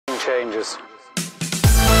changes.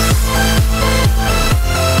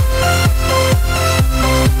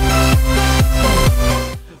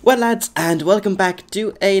 Well lads, and welcome back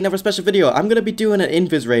to another special video. I'm going to be doing an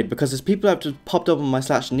invis raid because there's people that have popped up on my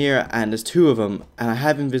 /near and there's two of them and I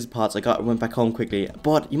have invis pods. I went back home quickly,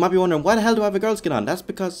 but you might be wondering why the hell do I have a girl skin on? That's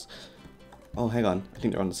because, oh hang on, I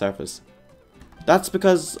think they're on the surface. That's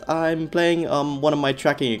because I'm playing one of my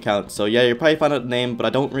tracking accounts. So yeah, you'll probably find out the name, but I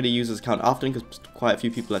don't really use this account often because quite a few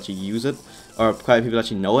people actually use it, or quite a few people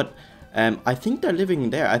actually know it. I think they're living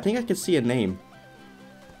there. I think I can see a name.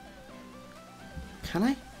 Can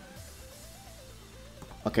I?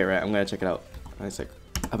 Okay, right, I'm gonna check it out. Nice, like,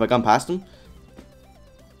 have I gone past them?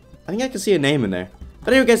 I think I can see a name in there.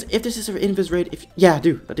 But anyway guys, if this is an invis raid, yeah, I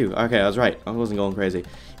do. Okay, I was right. I wasn't going crazy.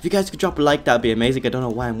 If you guys could drop a like, that'd be amazing. I don't know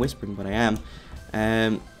why I'm whispering, but I am.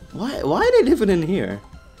 Why are they living in here?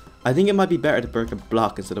 I think it might be better to break a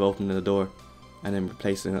block instead of opening the door and then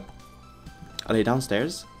replacing it. Are they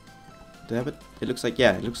downstairs? Do they have it? It looks like,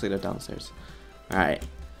 yeah, it looks like they're downstairs. Alright.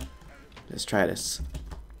 Let's try this.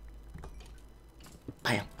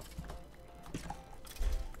 Bam.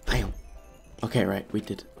 Bam. Okay, right, we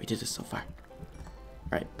did this so far.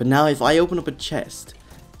 Right, but now if I open up a chest,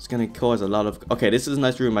 it's gonna cause a lot of... Okay, this is a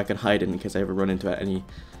nice room I can hide in case I ever run into any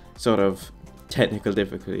sort of technical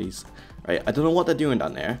difficulties. Right, I don't know what they're doing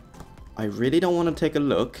down there. I really don't want to take a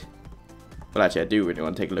look. Well, actually, I do really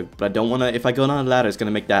want to take a look, but I don't want to... If I go down a ladder, it's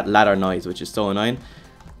gonna make that ladder noise, which is so annoying.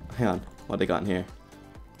 Hang on, what they got in here?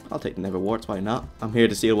 I'll take the never warts, why not? I'm here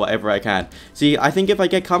to steal whatever I can. See, I think if I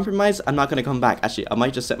get compromised, I'm not going to come back. Actually, I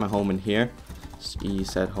might just set my home in here. E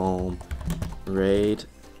set home. Raid.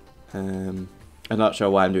 I'm not sure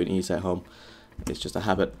why I'm doing E set home. It's just a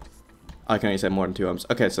habit. I can only set more than 2 homes.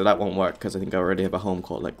 Okay, so that won't work because I think I already have a home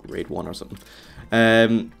called like raid 1 or something.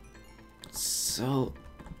 So,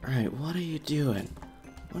 alright, what are you doing?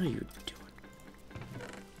 What are you doing?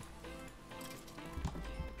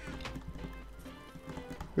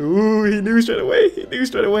 Ooh, he knew straight away.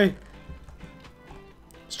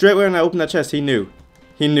 Straight away when I opened that chest, he knew.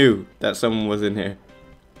 He knew that someone was in here.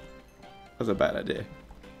 That was a bad idea.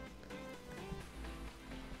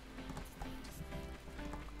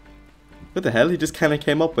 What the hell? He just kind of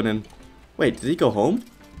came up and then... Wait, did he go home?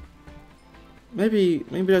 Maybe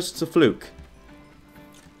that's just a fluke.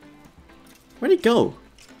 Where'd he go?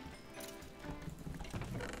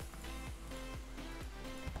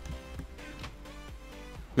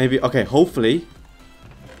 Maybe, okay, hopefully.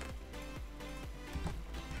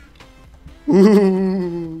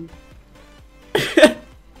 Ooh.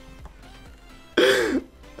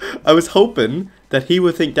 I was hoping that he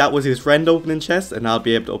would think that was his friend opening chest and I'll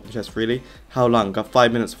be able to open chest freely. How long? Got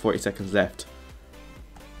 5 minutes and 40 seconds left.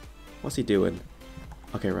 What's he doing?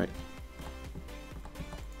 Okay, right.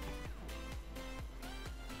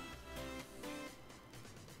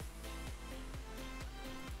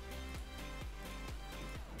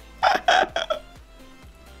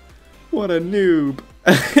 What a noob.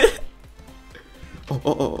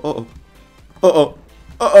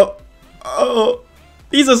 Oh.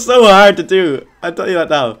 These are so hard to do. I tell you that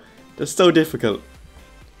now. They're so difficult.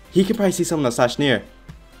 He can probably see someone on /near.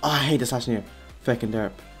 Oh, I hate the /near. Feckin'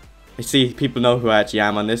 derp. I see people know who I actually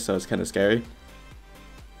am on this, so it's kind of scary.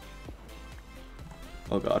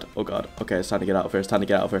 Oh god. Okay, it's time to get out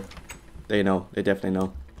of here. They know. They definitely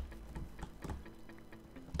know.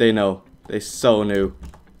 They know. They so knew.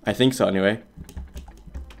 I think so anyway.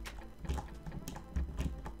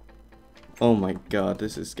 Oh my god,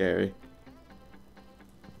 this is scary.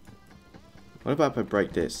 What about if I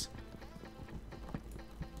break this?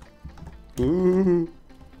 Ooh,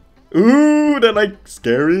 they're like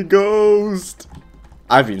scary ghost.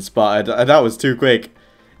 I've been spotted. That was too quick.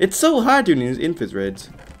 It's so hard doing these invis raids.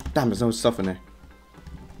 Damn, there's no stuff in there.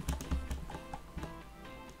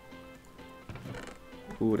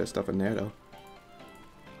 Ooh, there's stuff in there though.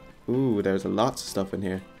 Ooh, there's lots of stuff in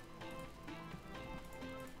here.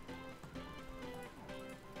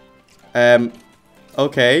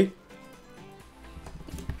 Okay.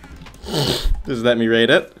 Just let me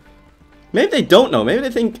raid it. Maybe they don't know. Maybe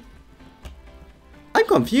they think... I'm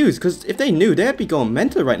confused, because if they knew, they'd be going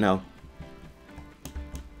mental right now.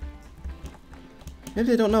 Maybe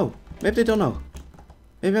they don't know. Maybe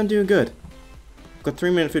I'm doing good. I've got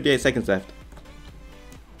 3 minutes 58 seconds left.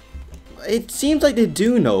 It seems like they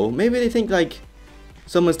do know. Maybe they think like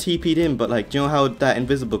someone's TP'd in, but like, do you know how that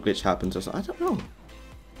invisible glitch happens or something? I don't know.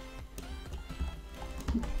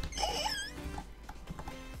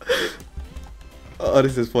 Oh,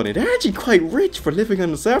 this is funny. They're actually quite rich for living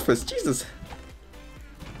on the surface. Jesus.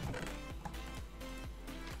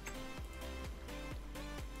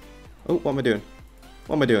 Oh, what am I doing?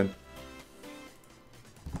 What am I doing?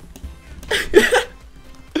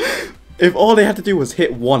 If all they had to do was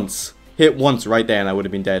hit once right there and I would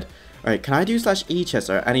have been dead. Alright, can I do /E chest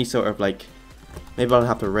or any sort of like... Maybe I'll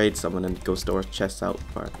have to raid someone and go store chests out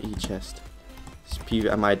for E chest.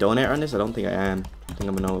 Am I a donator on this? I don't think I am. I think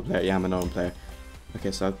I'm a normal player. Yeah, I'm a normal player.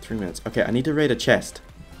 Okay, so I have 3 minutes. Okay, I need to raid a chest.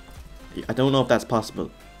 I don't know if that's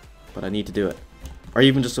possible, but I need to do it. Or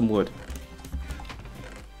even just some wood.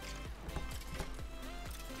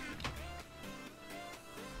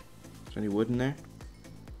 Is there any wood in there?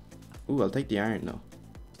 Ooh, I'll take the iron though.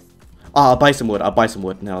 Oh, I'll buy some wood. I'll buy some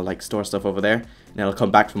wood and I'll like store stuff over there. And I'll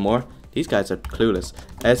come back for more. These guys are clueless.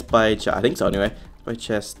 S by chest. I think so anyway. S by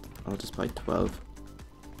chest. I'll just buy 12.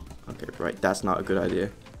 Okay, right. That's not a good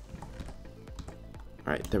idea.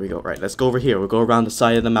 Alright, there we go. Right, let's go over here. We'll go around the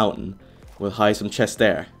side of the mountain. We'll hide some chests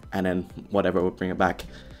there. And then whatever, we'll bring it back.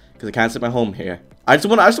 Because I can't set my home here. I just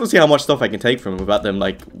want to see how much stuff I can take from them without them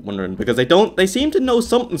like wondering. Because they seem to know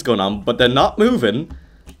something's going on, but they're not moving.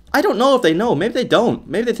 I don't know if they know. Maybe they don't.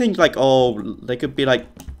 Maybe they think like, oh, they could be like,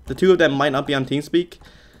 the two of them might not be on TeamSpeak.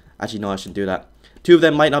 Actually, no, I shouldn't do that. Two of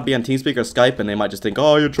them might not be on TeamSpeak or Skype, and they might just think,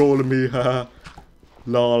 oh, you're trolling me, haha,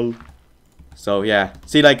 lol. So yeah,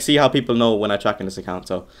 see how people know when I track in this account.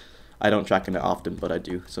 So I don't track in it often, but I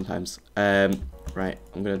do sometimes. Right,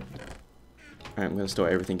 I'm gonna store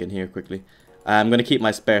everything in here quickly. I'm gonna keep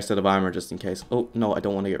my spare set of armor just in case. Oh no, I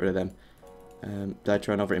don't want to get rid of them. Did I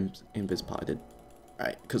turn over invis pot? I did.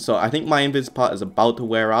 Alright, so I think my invis pot is about to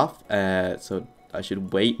wear off. So I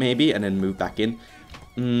should wait maybe and then move back in.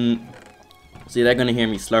 See, they're gonna hear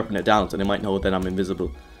me slurping it down, so they might know that I'm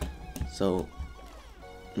invisible. So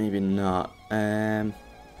maybe not.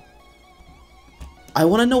 I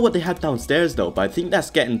want to know what they have downstairs though, but I think that's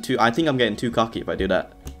getting too. I think I'm getting too cocky if I do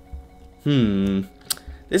that.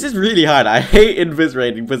 This is really hard. I hate invis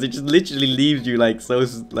raiding because it just literally leaves you like so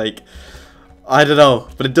like. I don't know,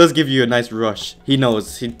 but it does give you a nice rush. He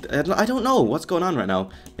knows. I don't know what's going on right now.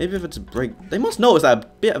 Maybe if it's a break. They must notice that a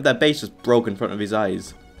bit of that base just broke in front of his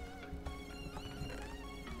eyes.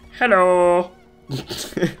 Hello. Do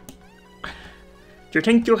you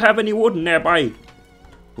think you'll have any wood nearby?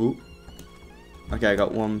 Ooh. Okay, I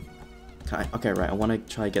got one. Okay, right. I want to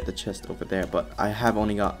try to get the chest over there, but I have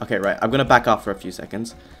only got. Okay, right. I'm gonna back off for a few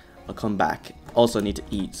seconds. I'll come back. Also, I need to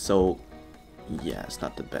eat. So, yeah, it's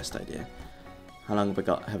not the best idea. How long have I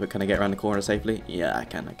got? Can I get around the corner safely? Yeah, I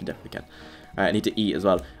can. I definitely can. Alright, I need to eat as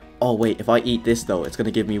well. Oh wait, if I eat this though, it's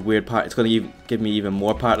gonna give me weird It's gonna give me even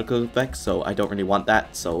more particle effects. So I don't really want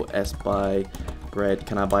that. So S buy bread.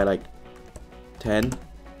 Can I buy like 10? Can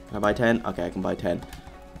I buy 10? Okay, I can buy 10.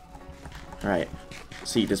 Alright,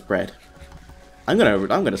 let's eat this bread. I'm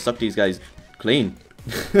gonna suck these guys clean.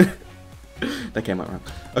 That came out wrong.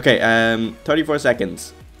 Okay, 34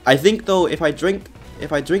 seconds. I think though, if I drink the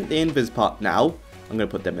invis pot now, I'm gonna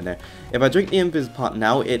put them in there. If I drink the invis pot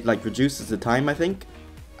now, it like reduces the time. I think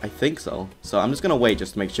so. So I'm just gonna wait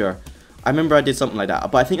just to make sure. I remember I did something like that,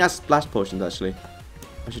 but I think that's splash potions actually.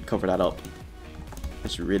 I should cover that up. I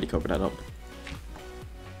should really cover that up.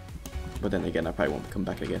 But then again, I probably won't come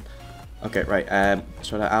back again. Okay, right.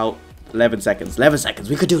 Try that out. 11 seconds. 11 seconds.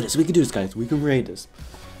 We could do this. We could do this, guys. We can raid this.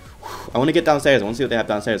 I want to get downstairs. I want to see what they have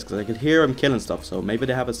downstairs because I could hear them killing stuff. So maybe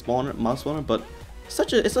they have a spawner, mouse spawner, but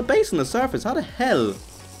it's a base on the surface. How the hell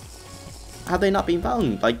have they not been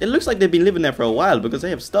found? Like, it looks like they've been living there for a while because they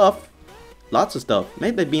have stuff. Lots of stuff.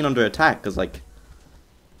 Maybe they've been under attack because, like,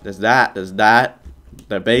 there's that.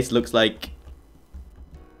 Their base looks like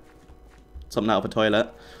something out of a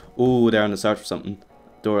toilet. Ooh, they're on the search for something.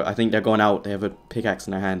 Door. I think they're going out. They have a pickaxe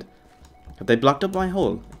in their hand. Have they blocked up my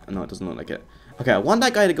hole? No, it doesn't look like it. Okay, I want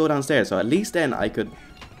that guy to go downstairs, so at least then I could...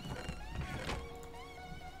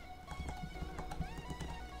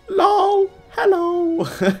 LOL! Hello!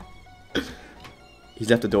 He's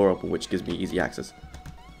left the door open, which gives me easy access.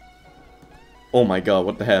 Oh my god,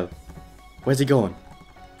 what the hell? Where's he going?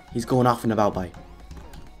 He's going off and about by.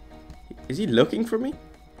 Is he looking for me?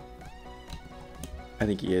 I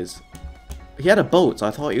think he is. He had a boat, so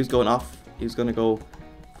I thought he was going off. He was going to go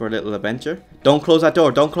for a little adventure. Don't close that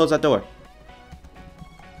door. Don't close that door.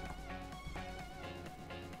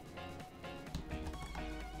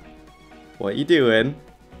 What you doing?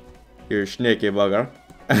 You sneaky bugger.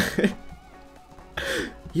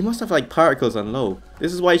 You must have like particles on low.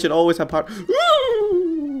 This is why you should always have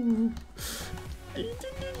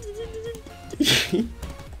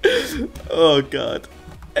Oh god.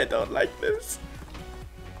 I don't like this.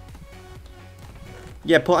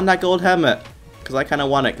 Yeah, put on that gold helmet. Because I kind of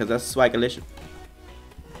want it, because that's swagalicious.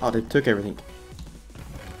 Oh, they took everything.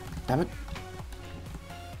 Damn it.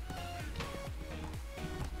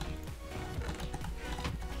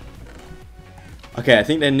 Okay, I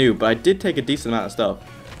think they're new, but I did take a decent amount of stuff.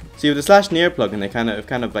 See, with the slash near plugin, it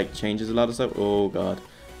kind of like changes a lot of stuff. Oh god.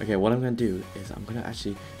 Okay, what I'm gonna do is I'm gonna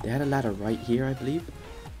actually, they had a ladder right here, I believe.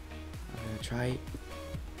 I'm gonna try.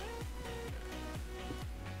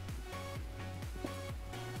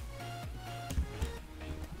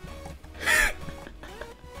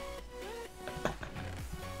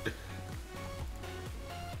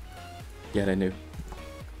 Yeah, I knew.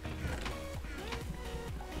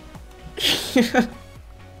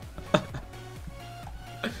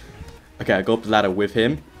 Okay, I go up the ladder with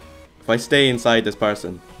him. If I stay inside this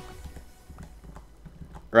person.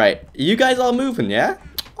 Right, you guys all moving, yeah?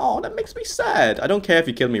 Oh, that makes me sad. I don't care if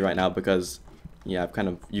you kill me right now because, yeah,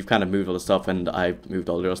 you've kind of moved all the stuff and I've moved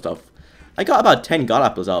all the other stuff. I got about 10 god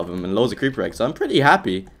apples out of him and loads of creeper eggs, so I'm pretty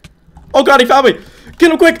happy. Oh god, he found me!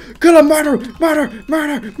 Kill him quick! Kill him! Murder! Murder!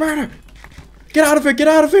 Murder! Murder! Get out of here! Get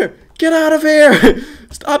out of here! Get out of here!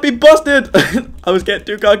 Stop being busted! I was getting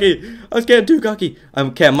too cocky.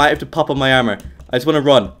 Okay, I might have to pop up my armor. I just want to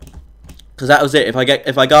run. Cause that was it.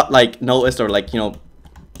 If I got like noticed or like, you know,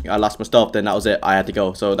 I lost my stuff, then that was it. I had to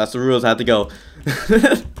go. So that's the rules. I had to go.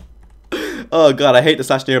 Oh god, I hate the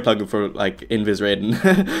slash near plugin for like invis raiding.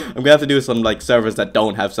 I'm gonna have to do some like servers that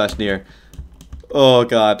don't have slash near. Oh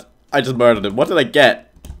god, I just murdered him. What did I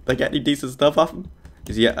get? Did I get any decent stuff off him?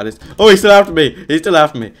 Is he at this? Oh, he's still after me. He's still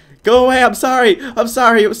after me. Go away. I'm sorry. I'm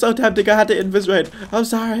sorry. It was so tempting. I had to invis raid. I'm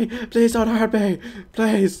sorry. Please don't hurt me.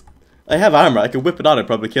 Please. I have armor. I can whip it on and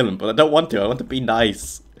probably kill him, but I don't want to. I want to be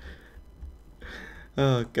nice.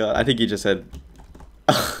 Oh god, I think he just said.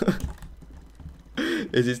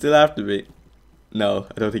 Is he still after me? No,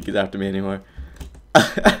 I don't think he's after me anymore.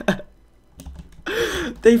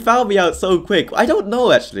 They found me out so quick. I don't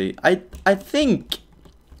know actually. I think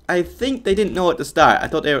they didn't know at the start. I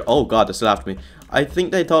thought they were. Oh god, they're still after me. I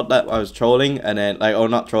think they thought that I was trolling, and then like, oh,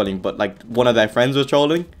 not trolling, but like one of their friends was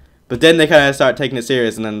trolling. But then they kind of start taking it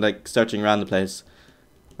serious and then like searching around the place.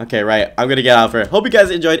 Okay, right. I'm gonna get out of here. Hope you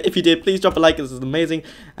guys enjoyed. If you did, please drop a like. This is amazing.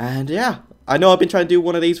 And yeah, I know I've been trying to do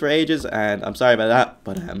one of these for ages, and I'm sorry about that.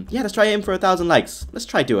 But yeah, let's try aim for 1,000 likes. Let's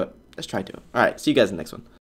try do it. All right. See you guys in the next one.